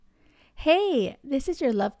Hey, this is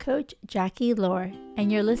your love coach, Jackie Lore,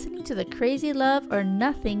 and you're listening to the Crazy Love or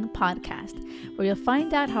Nothing podcast, where you'll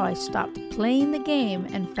find out how I stopped playing the game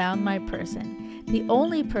and found my person, the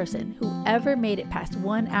only person who ever made it past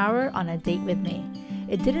 1 hour on a date with me.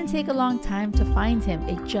 It didn't take a long time to find him,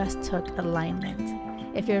 it just took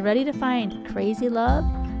alignment. If you're ready to find crazy love,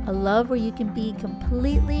 a love where you can be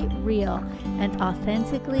completely real and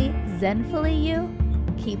authentically, zenfully you,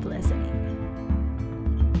 keep listening.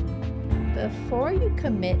 Before you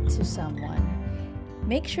commit to someone,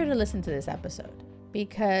 make sure to listen to this episode,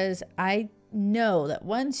 because I know that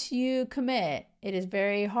once you commit, it is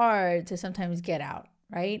very hard to sometimes get out,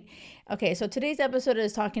 right? Okay, so today's episode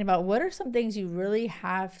is talking about what are some things you really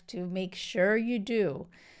have to make sure you do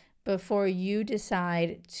before you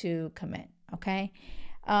decide to commit, okay?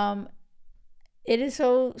 It is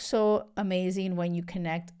so amazing when you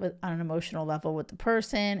connect with on an emotional level with the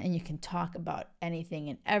person and you can talk about anything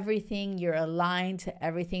and everything. You're aligned to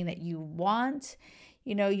everything that you want.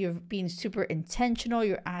 You know, you're being super intentional.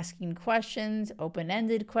 You're asking questions,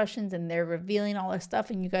 open-ended questions, and they're revealing all this stuff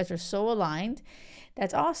and you guys are so aligned.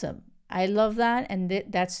 That's awesome. I love that, and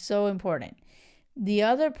that's so important. The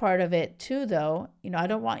other part of it too, though, I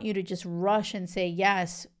don't want you to just rush and say,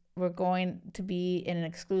 yes, we're going to be in an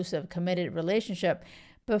exclusive, committed relationship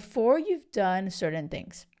before you've done certain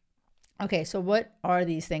things. Okay, so what are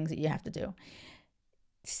these things that you have to do?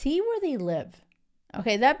 See where they live.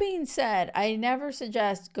 Okay, that being said, I never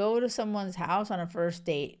suggest go to someone's house on a first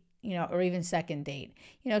date, or even second date,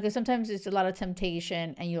 because sometimes it's a lot of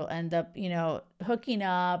temptation and you'll end up, hooking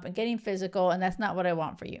up and getting physical, and that's not what I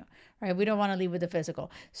want for you, right? We don't want to leave with the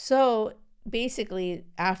physical. So basically,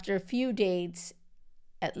 after a few dates,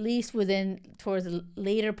 at least towards the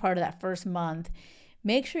later part of that first month,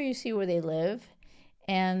 make sure you see where they live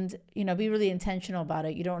and, be really intentional about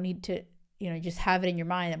it. You don't need to, just have it in your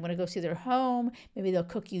mind. I'm going to go see their home. Maybe they'll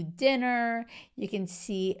cook you dinner. You can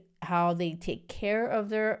see how they take care of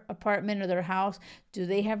their apartment or their house. Do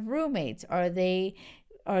they have roommates? Do they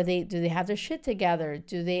have their shit together?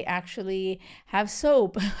 Do they actually have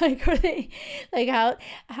soap? How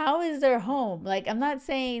is their home? I'm not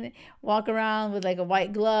saying walk around with a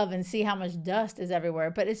white glove and see how much dust is everywhere,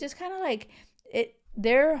 but it's just kind of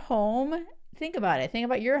their home. Think about it. Think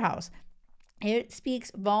about your house. It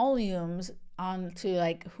speaks volumes on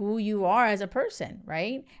to who you are as a person,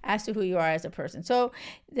 right? As to who you are as a person. So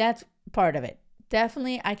that's part of it.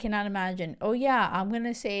 Definitely, I cannot imagine, oh yeah, I'm going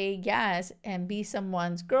to say yes and be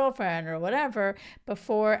someone's girlfriend or whatever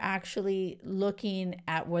before actually looking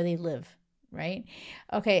at where they live, right?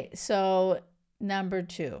 Okay, so number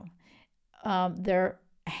 2,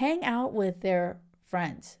 hang out with their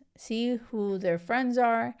friends. See who their friends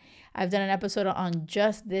are. I've done an episode on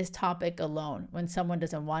just this topic alone, when someone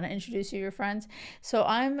doesn't want to introduce you to your friends. So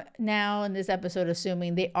I'm now in this episode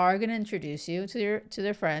assuming they are going to introduce you to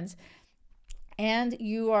their friends. And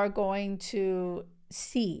you are going to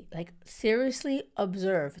see, seriously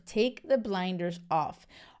observe, take the blinders off.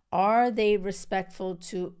 Are they respectful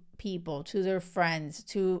to people, to their friends,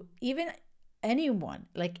 to even anyone?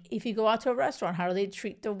 If you go out to a restaurant, how do they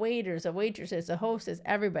treat the waiters, the waitresses, the hostess,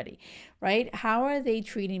 everybody, right? How are they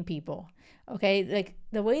treating people? Okay,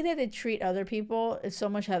 the way that they treat other people is so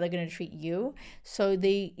much how they're going to treat you. So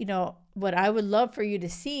what I would love for you to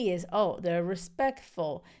see is, they're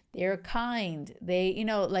respectful, they're kind, they,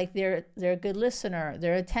 they're a good listener,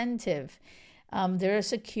 they're attentive, they're a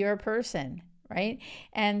secure person, right?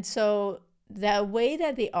 And so the way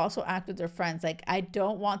that they also act with their friends, I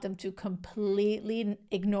don't want them to completely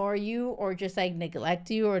ignore you or just neglect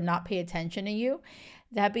you or not pay attention to you.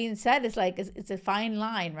 That being said, it's a fine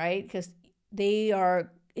line, right? Because they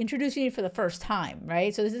are introducing you for the first time,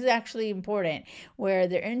 right? So this is actually important, where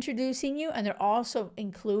they're introducing you and they're also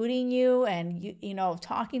including you and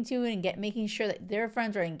talking to you and making sure that their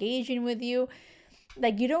friends are engaging with you.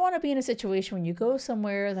 You don't want to be in a situation when you go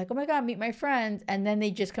somewhere oh my God, meet my friends, and then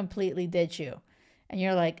they just completely ditch you. And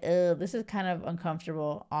you're this is kind of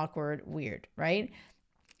uncomfortable, awkward, weird, right?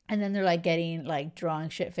 And then they're getting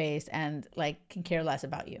drunk, shit-faced, and can care less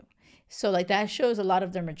about you. So that shows a lot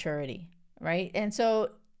of their maturity, right? And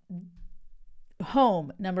so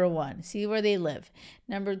home, number 1, see where they live.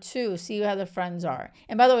 Number 2, see how the friends are.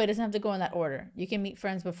 And by the way, it doesn't have to go in that order. You can meet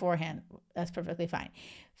friends beforehand. That's perfectly fine.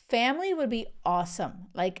 Family would be awesome.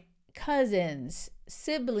 Cousins,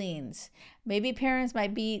 siblings, maybe parents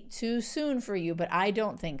might be too soon for you, but I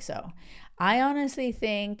don't think so. I honestly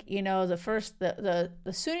think, the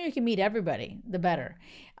sooner you can meet everybody, the better.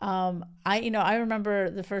 I remember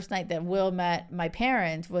the first night that Will met my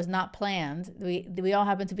parents was not planned. We all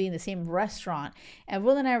happened to be in the same restaurant, and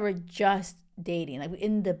Will and I were just dating, like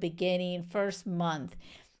in the beginning, first month.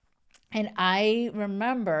 And I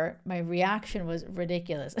remember my reaction was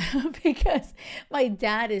ridiculous because my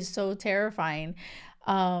dad is so terrifying.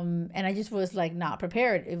 And I just was like not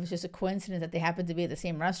prepared. It was just a coincidence that they happened to be at the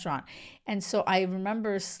same restaurant. And so I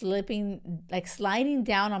remember sliding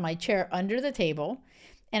down on my chair under the table.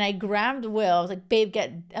 And I grabbed Will. I was like, babe,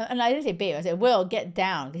 and I didn't say babe. I said, Will, get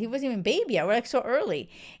down. He wasn't even baby yet. We're like so early.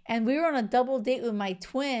 And we were on a double date with my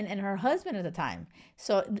twin and her husband at the time.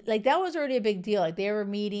 So like that was already a big deal. Like they were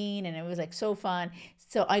meeting and it was like so fun.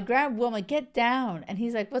 So I grabbed Will, I'm like, get down. And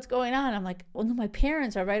he's like, what's going on? I'm like, well, no, my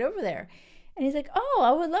parents are right over there. And he's like, oh,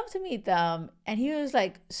 I would love to meet them. And he was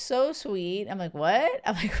like, so sweet. I'm like, what?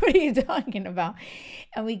 I'm like, what are you talking about?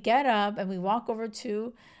 And we get up and we walk over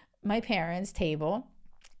to my parents' table.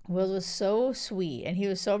 Will was so sweet and he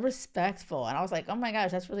was so respectful. And I was like, oh my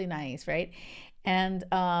gosh, that's really nice, right? And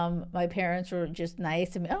my parents were just nice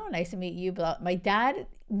to me. Oh, nice to meet you. But my dad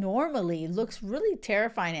normally looks really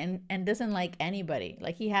terrifying and doesn't like anybody.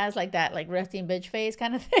 Like he has like that like resting bitch face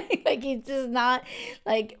kind of thing. Like he's just not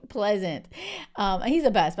like pleasant. And he's the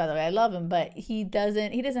best, by the way. I love him, but he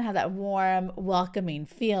doesn't have that warm, welcoming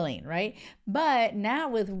feeling, right? But now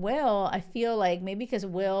with Will, I feel like maybe because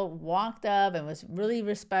Will walked up and was really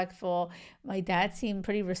respectful, my dad seemed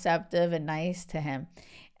pretty receptive and nice to him.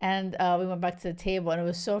 And we went back to the table, and it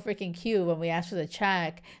was so freaking cute. When we asked for the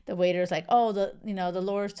check, the waiter's like, "Oh, the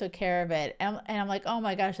Lords took care of it," and I'm like, "Oh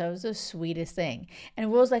my gosh, that was the sweetest thing."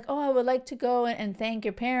 And Will's like, "Oh, I would like to go and thank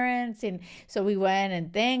your parents," and so we went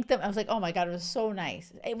and thanked them. I was like, "Oh my God, it was so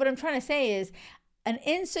nice." What I'm trying to say is, an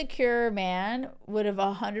insecure man would have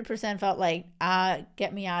 100% felt like,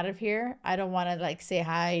 get me out of here. I don't want to like say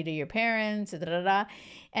hi to your parents, da, da, da.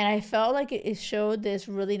 And I felt like it showed this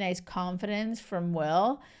really nice confidence from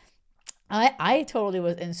Will. I totally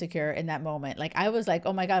was insecure in that moment. Like I was like,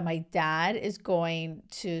 oh my God, my dad is going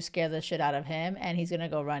to scare the shit out of him and he's going to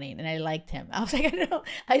go running. And I liked him. I was like,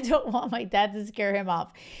 I don't want my dad to scare him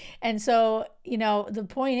off. And so, the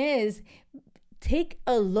point is, take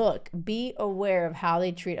a look, be aware of how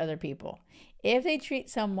they treat other people. If they treat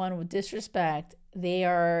someone with disrespect, they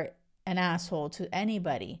are an asshole to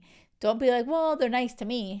anybody. Don't be like, well, they're nice to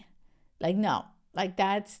me. Like, no, like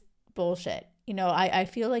that's bullshit. I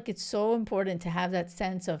feel like it's so important to have that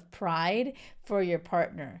sense of pride for your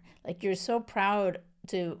partner. Like you're so proud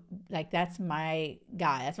to, like, that's my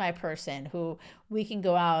guy, that's my person who we can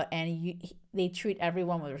go out and they treat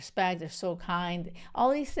everyone with respect. They're so kind,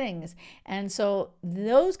 all these things. And so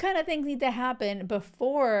those kind of things need to happen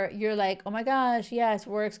before you're like, oh my gosh, yes,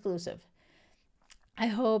 we're exclusive. I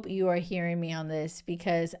hope you are hearing me on this,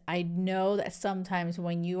 because I know that sometimes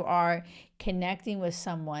when you are connecting with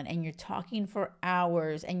someone and you're talking for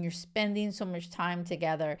hours and you're spending so much time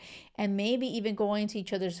together and maybe even going to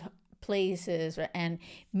each other's places and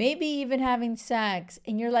maybe even having sex,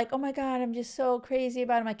 and you're like, oh my God, I'm just so crazy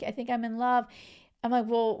about him. I think I'm in love. I'm like,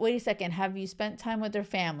 well, wait a second. Have you spent time with their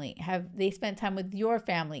family? Have they spent time with your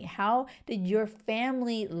family? How did your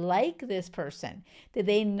family like this person? Did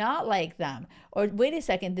they not like them? Or wait a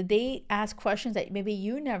second, did they ask questions that maybe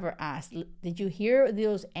you never asked? Did you hear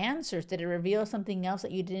those answers? Did it reveal something else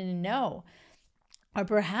that you didn't know? Or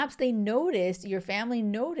perhaps your family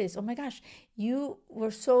noticed, oh my gosh, you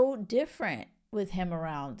were so different with him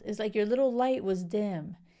around. It's like your little light was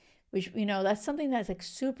dim. Which, that's something that's like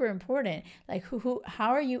super important. Like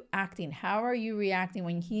how are you acting? How are you reacting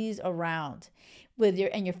when he's around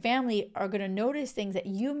and your family are going to notice things that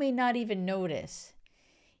you may not even notice.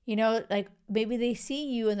 Like maybe they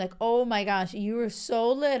see you and like, oh my gosh, you were so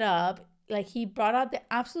lit up. Like he brought out the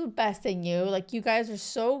absolute best in you. Like you guys are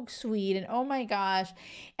so sweet and oh my gosh.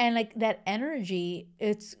 And like that energy,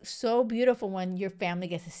 it's so beautiful when your family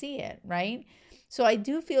gets to see it, right? So I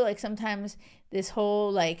do feel like sometimes this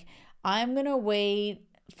whole like, I'm going to wait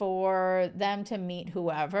for them to meet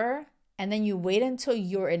whoever, and then you wait until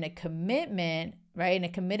you're in a commitment, right? In a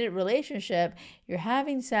committed relationship, you're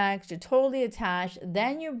having sex, you're totally attached,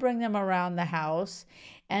 then you bring them around the house,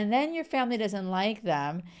 and then your family doesn't like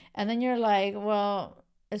them, and then you're like, well,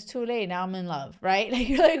 it's too late. Now I'm in love, right? Like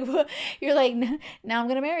you're like, now I'm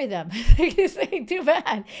gonna marry them. It's like too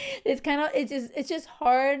bad. It's just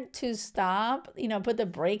hard to stop. Put the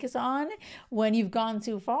brakes on when you've gone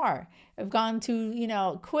too far. I've gone too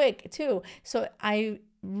quick too. So I'm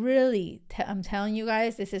telling you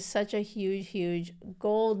guys, this is such a huge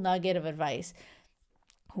gold nugget of advice.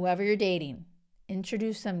 Whoever you're dating,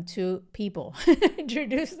 introduce them to people.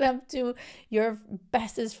 Introduce them to your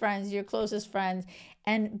bestest friends, your closest friends,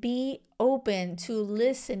 and be open to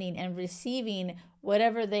listening and receiving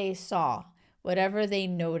whatever they saw, whatever they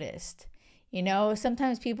noticed. You know,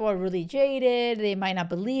 sometimes people are really jaded. They might not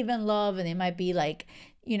believe in love, and they might be like,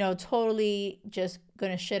 you know, totally just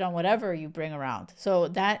gonna shit on whatever you bring around. So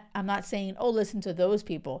that, I'm not saying, oh, listen to those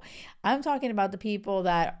people. I'm talking about the people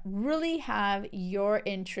that really have your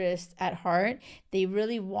interest at heart. They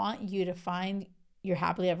really want you to find your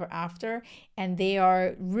happily ever after, and they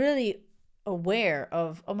are really aware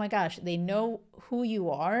of, oh my gosh, they know who you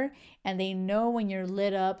are, and they know when you're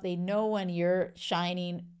lit up, they know when you're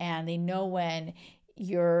shining, and they know when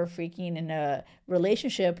you're freaking in a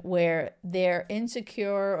relationship where they're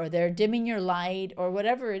insecure or they're dimming your light or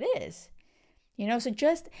whatever it is. You know, so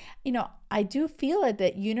just, you know, I do feel like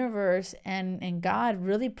the universe and God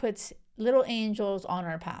really puts little angels on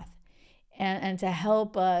our path, and to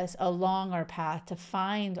help us along our path to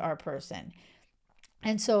find our person.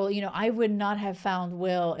 And so, you know, I would not have found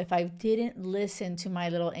Will if I didn't listen to my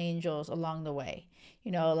little angels along the way.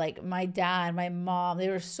 You know, like my dad, my mom, they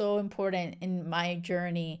were so important in my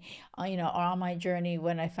journey, you know, on my journey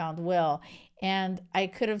when I found Will. And I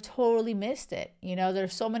could have totally missed it. You know,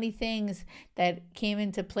 there's so many things that came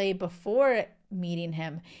into play before meeting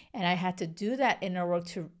him. And I had to do that inner work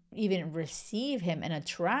to even receive him and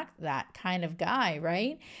attract that kind of guy,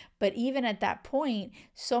 right? But even at that point,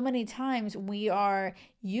 so many times we are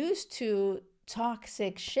used to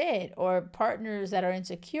toxic shit, or partners that are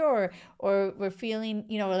insecure, or we're feeling,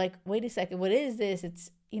 you know, we're like, wait a second, what is this?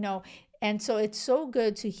 It's, you know, and so it's so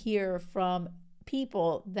good to hear from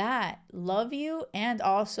people that love you, and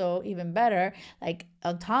also even better, like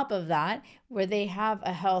on top of that, where they have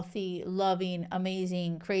a healthy, loving,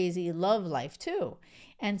 amazing, crazy love life too.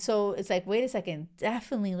 And so it's like, wait a second,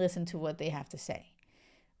 definitely listen to what they have to say,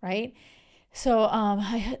 right? So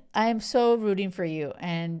I'm so rooting for you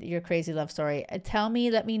and your crazy love story. Tell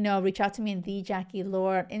me, let me know. Reach out to me in The Jackie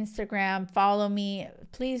Lore on Instagram. Follow me.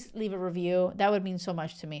 Please leave a review. That would mean so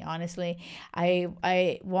much to me, honestly.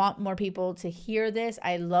 I want more people to hear this.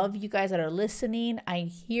 I love you guys that are listening. I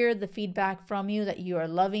hear the feedback from you that you are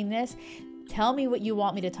loving this. Tell me what you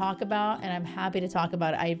want me to talk about, and I'm happy to talk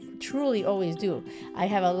about it. I truly always do. I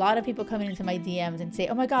have a lot of people coming into my DMs and say,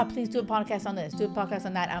 oh my God, please do a podcast on this, do a podcast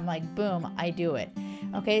on that. I'm like, boom, I do it.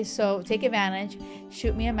 Okay, so take advantage.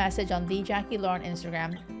 Shoot me a message on The Jackie Lore on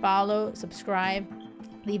Instagram. Follow, subscribe,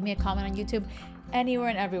 leave me a comment on YouTube, anywhere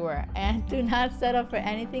and everywhere. And do not settle for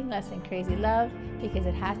anything less than crazy love, because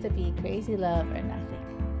it has to be crazy love or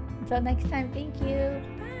nothing. Until next time, thank you.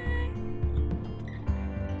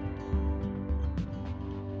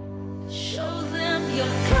 Show them your